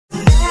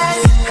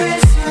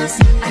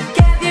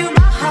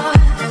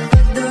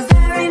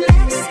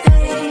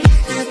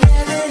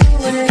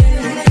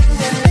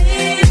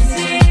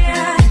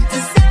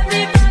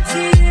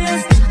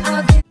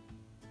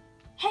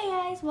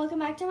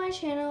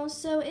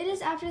it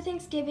is after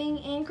Thanksgiving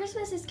and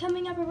Christmas is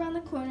coming up around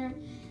the corner.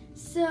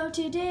 So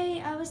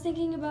today I was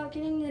thinking about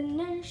getting the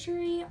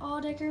nursery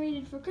all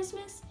decorated for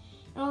Christmas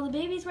and all the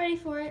babies ready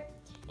for it.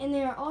 And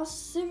they are all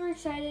super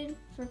excited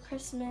for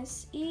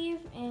Christmas Eve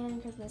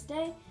and Christmas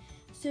Day.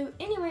 So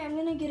anyway, I'm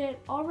gonna get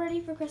it all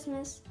ready for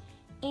Christmas,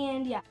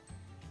 and yeah.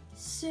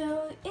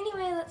 So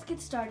anyway, let's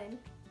get started.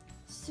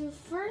 So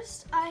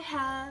first I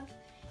have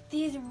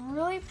these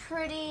really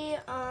pretty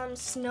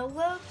snow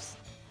globes,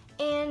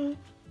 and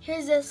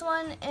here's this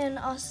one, and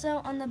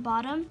also on the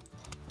bottom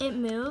it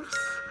moves.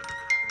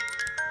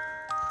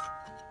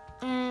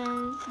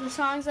 And the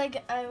song's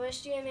like, I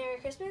wish you a Merry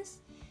Christmas.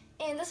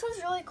 And this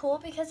one's really cool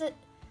because it,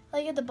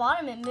 like at the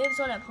bottom, it moves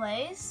when it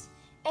plays.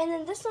 And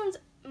then this one's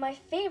my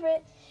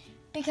favorite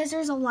because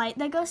there's a light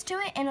that goes to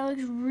it and it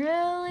looks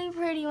really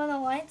pretty when the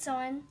light's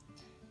on.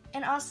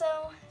 And also,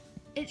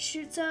 it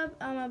shoots up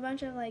a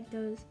bunch of like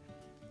those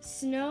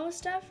snow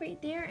stuff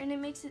right there, and it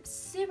makes it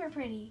super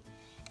pretty.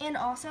 And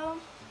also,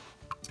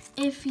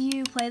 if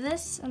you play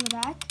this on the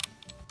back,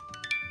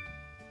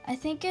 I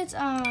think it's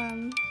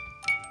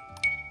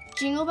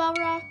Jingle Bell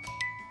Rock.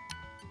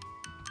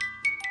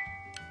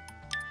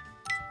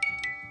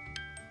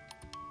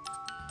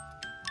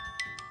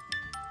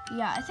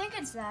 Yeah, I think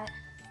it's that.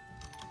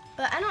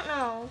 But I don't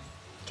know,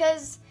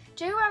 because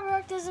Jingle Bell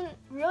Rock doesn't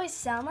really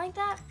sound like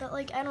that, but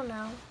like, I don't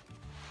know.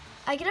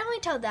 I can definitely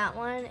tell that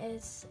one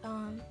is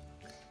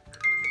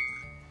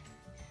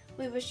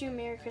We Wish You a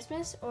Merry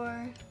Christmas,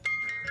 or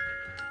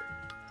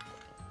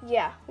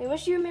yeah, We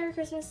Wish You a Merry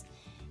Christmas.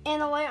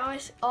 And the light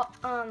always,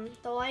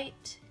 the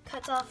light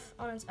cuts off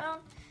on its own,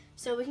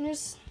 so we can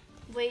just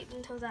wait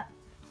until that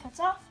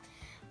cuts off.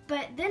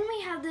 But then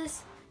we have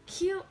this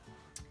cute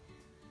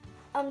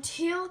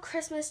teal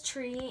Christmas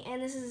tree,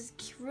 and this is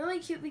really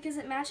cute because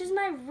it matches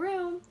my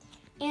room.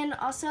 And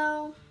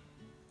also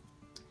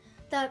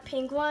the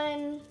pink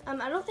one,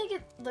 I don't think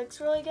it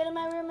looks really good in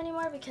my room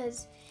anymore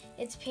because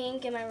it's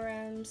pink and my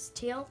room's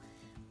teal,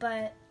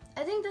 but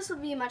I think this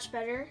would be much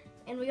better.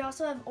 And we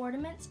also have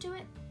ornaments to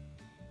it.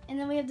 And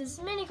then we have this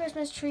mini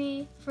Christmas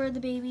tree for the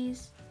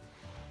babies.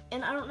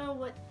 And I don't know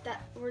what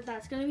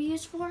that's gonna be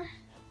used for,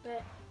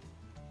 but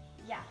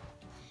yeah.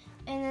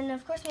 And then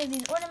of course we have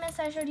these ornaments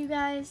I showed you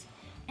guys.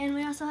 And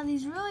we also have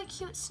these really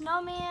cute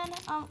snowman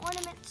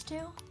ornaments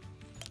too.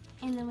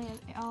 And then we have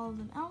all of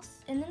them else.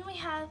 And then we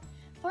have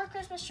 4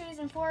 Christmas trees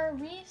and 4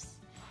 wreaths.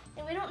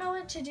 And we don't know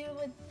what to do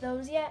with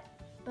those yet,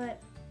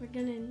 but we're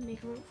gonna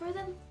make room for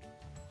them.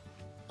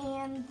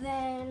 And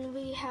then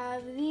we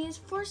have these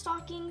 4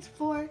 stockings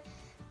for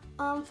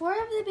 4 of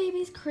the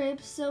babies'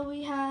 cribs. So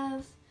we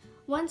have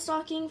 1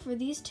 stocking for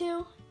these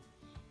 2.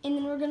 And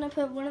then we're gonna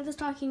put one of the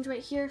stockings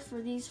right here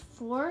for these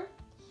 4.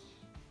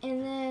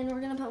 And then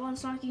we're gonna put 1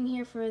 stocking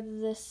here for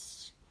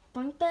this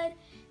bunk bed.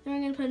 Then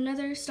we're gonna put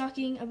another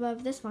stocking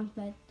above this bunk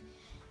bed.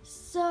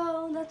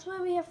 So that's why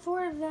we have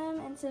 4 of them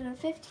instead of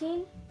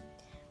 15.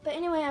 But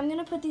anyway, I'm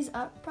gonna put these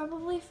up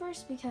probably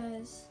first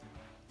because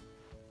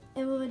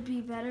it would be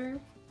better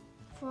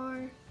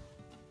for,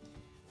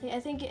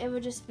 I think it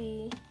would just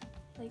be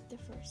like the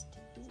first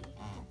easy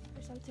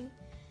or something.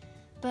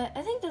 But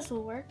I think this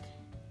will work,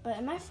 but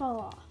it might fall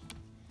off.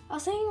 I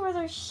was thinking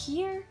whether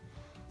here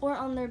or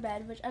on their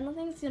bed, which I don't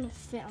think it's gonna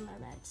fit on their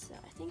bed. So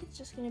I think it's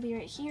just gonna be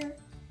right here.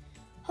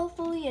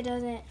 Hopefully it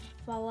doesn't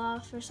fall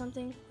off or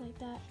something like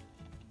that,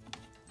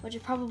 which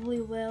it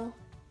probably will.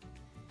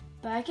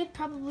 But I could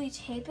probably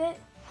tape it,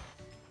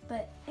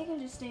 but it can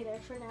just stay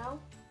there for now.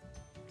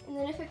 And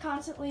then if it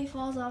constantly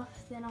falls off,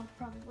 then I'll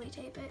probably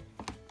tape it.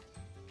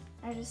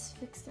 I just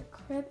fix the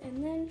crib,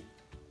 and then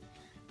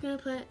I'm gonna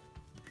put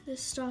this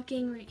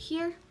stocking right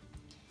here.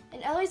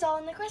 And Ellie's all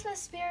in the Christmas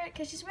spirit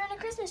because she's wearing a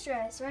Christmas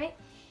dress, right?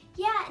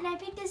 Yeah, and I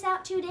picked this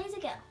out 2 days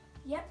ago.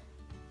 Yep.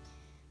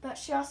 But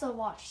she also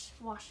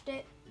washed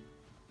it.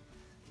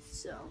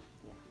 So,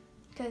 yeah.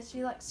 Because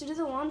she likes to do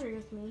the laundry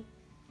with me,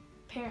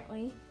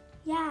 apparently.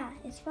 Yeah,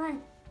 it's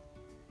fun.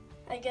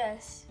 I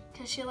guess,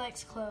 because she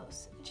likes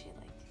clothes and she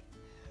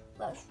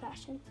loves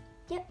fashion.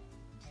 Yep.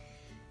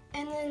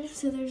 And then,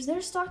 so there's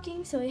their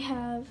stocking. So we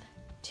have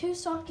 3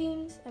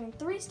 stockings, and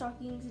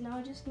now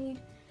I just need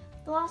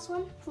the last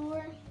one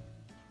for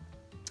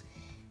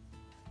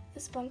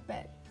this bunk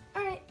bed.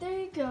 All right, there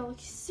you go.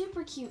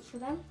 Super cute for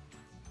them.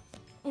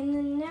 And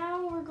then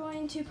now we're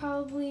going to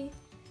probably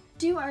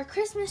do our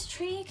Christmas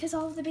tree because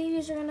all of the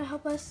babies are gonna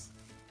help us,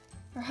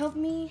 or help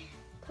me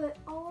put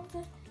all of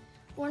the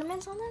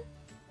ornaments on them.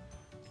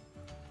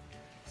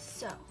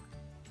 So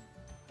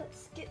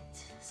let's get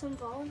some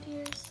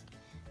volunteers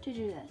to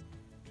do that.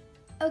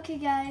 Okay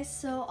guys,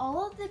 so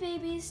all of the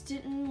babies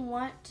didn't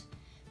want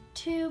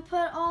to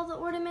put all the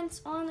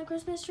ornaments on the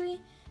Christmas tree.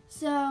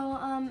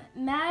 So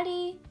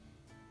Maddie,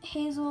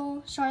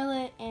 Hazel,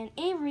 Charlotte, and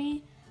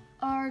Avery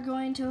are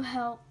going to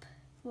help,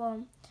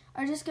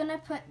 are just gonna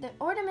put the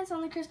ornaments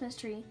on the Christmas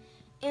tree.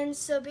 And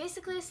so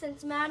basically,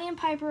 since Maddie and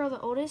Piper are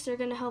the oldest, they're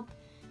gonna help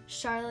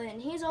Charlotte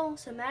and Hazel.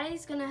 So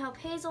Maddie's gonna help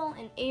Hazel,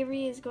 and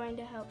Avery is going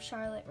to help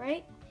Charlotte,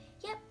 right?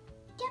 Yep.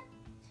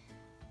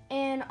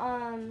 And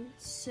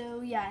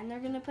so yeah, and they're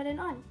gonna put it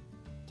on.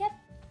 Yep.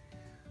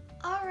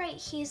 All right,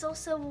 Hazel,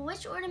 so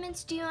which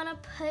ornaments do you want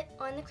to put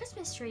on the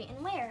Christmas tree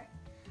and where?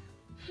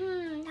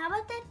 How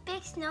about that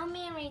big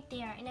snowman right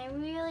there? And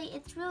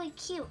it's really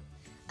cute.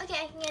 Okay,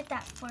 I can get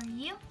that for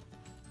you.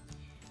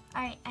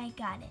 All right, I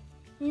got it.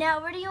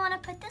 Now, where do you want to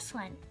put this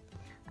one?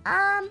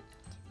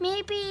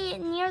 Maybe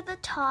near the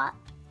top.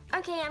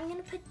 Okay, I'm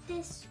gonna put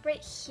this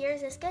right here.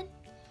 Is this good?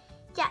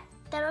 Yeah,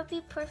 that would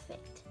be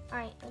perfect. All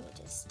right, let me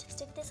just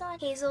stick this on.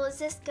 Hazel, is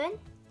this good?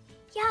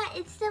 Yeah,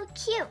 it's so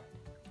cute.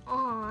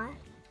 Aw.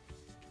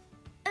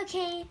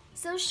 Okay,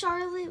 so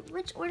Charlotte,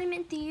 which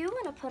ornament do you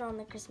want to put on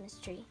the Christmas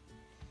tree?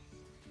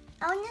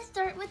 I want to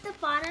start with the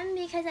bottom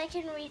because I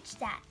can reach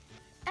that.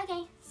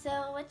 Okay,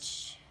 so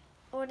which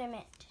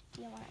ornament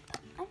do you want to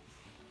put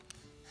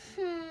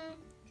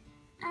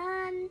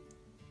on?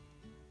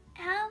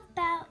 How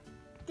about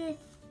this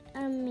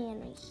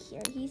man right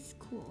here? He's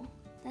cool.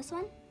 This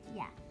one?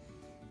 Yeah.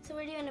 So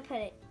where do you want to put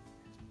it?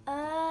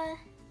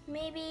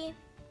 Maybe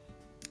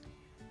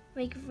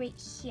like right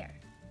here.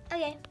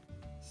 Okay.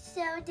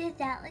 So does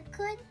that look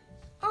good?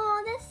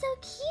 Oh, that's so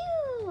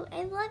cute.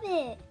 I love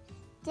it.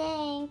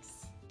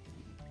 Thanks.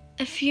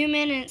 A few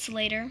minutes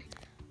later.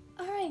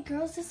 All right,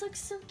 girls, this looks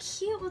so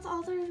cute with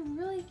all the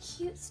really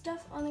cute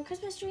stuff on the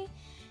Christmas tree.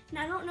 And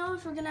I don't know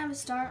if we're gonna have a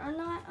star or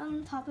not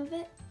on top of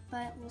it,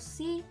 but we'll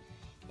see.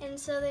 And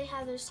so they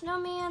have their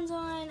snowmans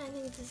on. I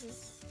think this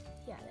is,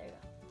 yeah, there you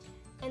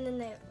go. And then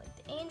they have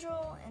like the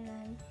angel and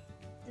then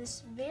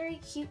this very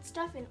cute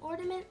stuff and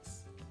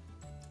ornaments.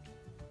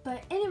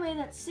 But anyway,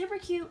 that's super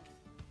cute.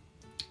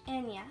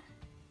 And yeah.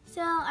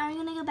 So are we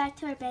gonna go back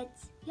to our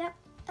beds? Yep,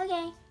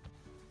 okay.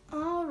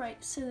 All right,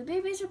 so the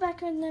babies are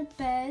back in their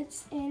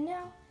beds and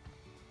now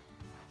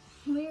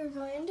we are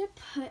going to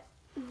put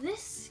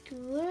this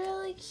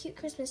really cute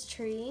Christmas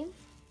tree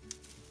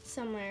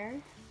somewhere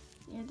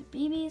near the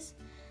babies.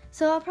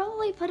 So I'll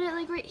probably put it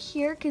like right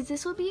here because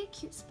this will be a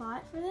cute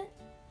spot for it.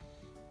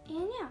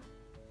 And yeah,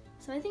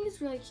 so I think it's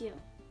really cute.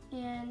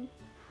 And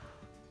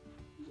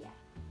yeah.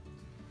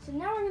 So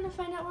now we're gonna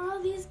find out where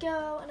all these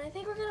go, and I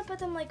think we're gonna put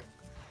them like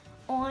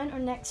on or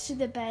next to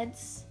the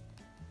beds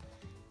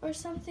or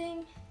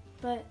something.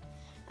 But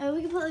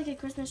we can put like a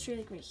Christmas tree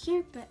like right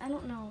here, but I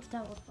don't know if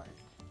that would work.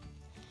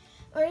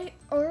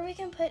 Or we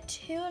can put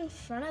 2 in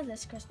front of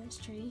this Christmas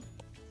tree.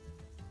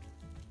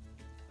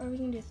 Or we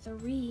can do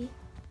 3,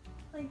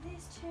 like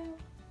these 2,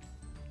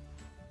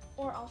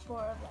 or all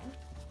 4 of them.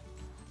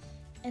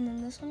 And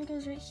then this one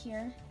goes right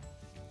here.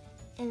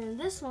 And then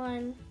this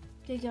one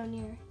could go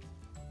near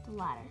the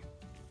ladder.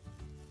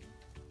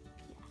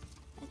 Yeah,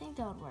 I think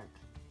that would work.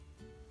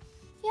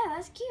 Yeah,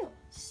 that's cute.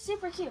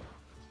 Super cute.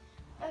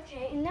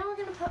 Okay, and now we're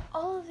gonna put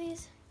all of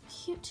these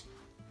cute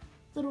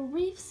little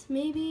wreaths.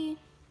 Maybe,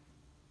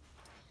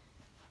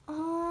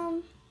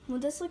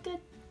 would this look good?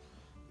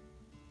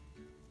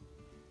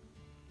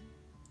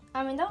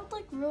 I mean, that would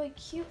look really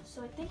cute,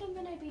 so I think I'm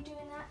gonna be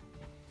doing that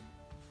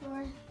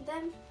for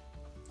them.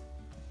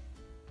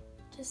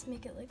 Just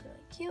make it look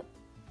really cute.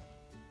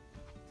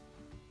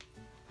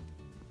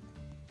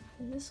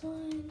 And this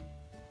one.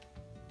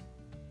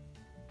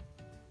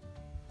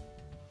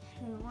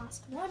 And the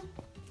last one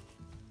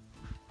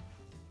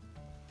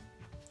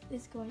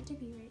is going to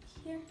be right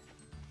here.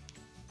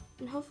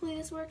 And hopefully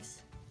this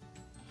works.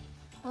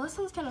 Well, this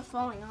one's kind of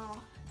falling off.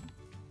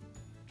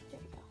 There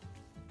we go.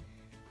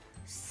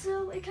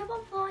 So it kept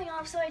on falling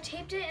off, so I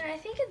taped it, and I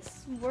think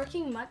it's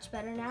working much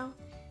better now.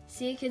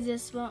 See, because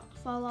this won't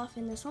fall off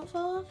and this won't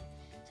fall off.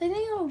 So I think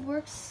it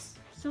works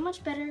so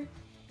much better.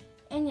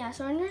 And yeah,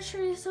 so our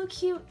nursery is so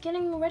cute,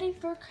 getting ready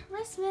for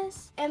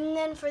Christmas. And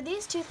then for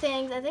these 2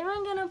 things, I think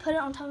I'm gonna put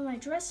it on top of my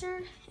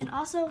dresser. And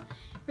also,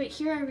 right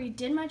here, I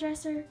redid my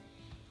dresser.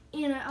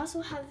 And I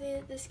also have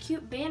this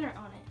cute banner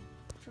on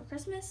it for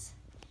Christmas.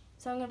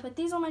 So I'm gonna put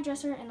these on my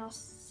dresser and I'll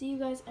see you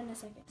guys in a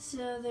second.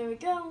 So there we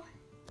go.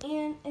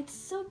 And it's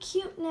so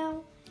cute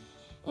now.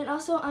 And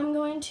also I'm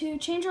going to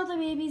change all the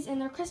babies in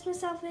their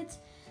Christmas outfits.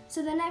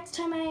 So the next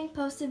time I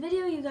post a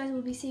video, you guys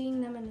will be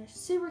seeing them in their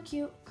super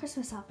cute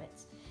Christmas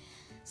outfits.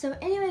 So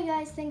anyway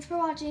guys, thanks for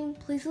watching.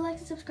 Please like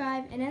and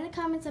subscribe, and in the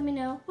comments let me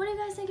know, what do you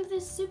guys think of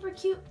this super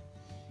cute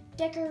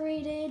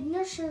decorated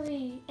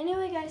nursery?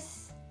 Anyway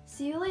guys,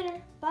 see you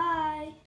later. Bye.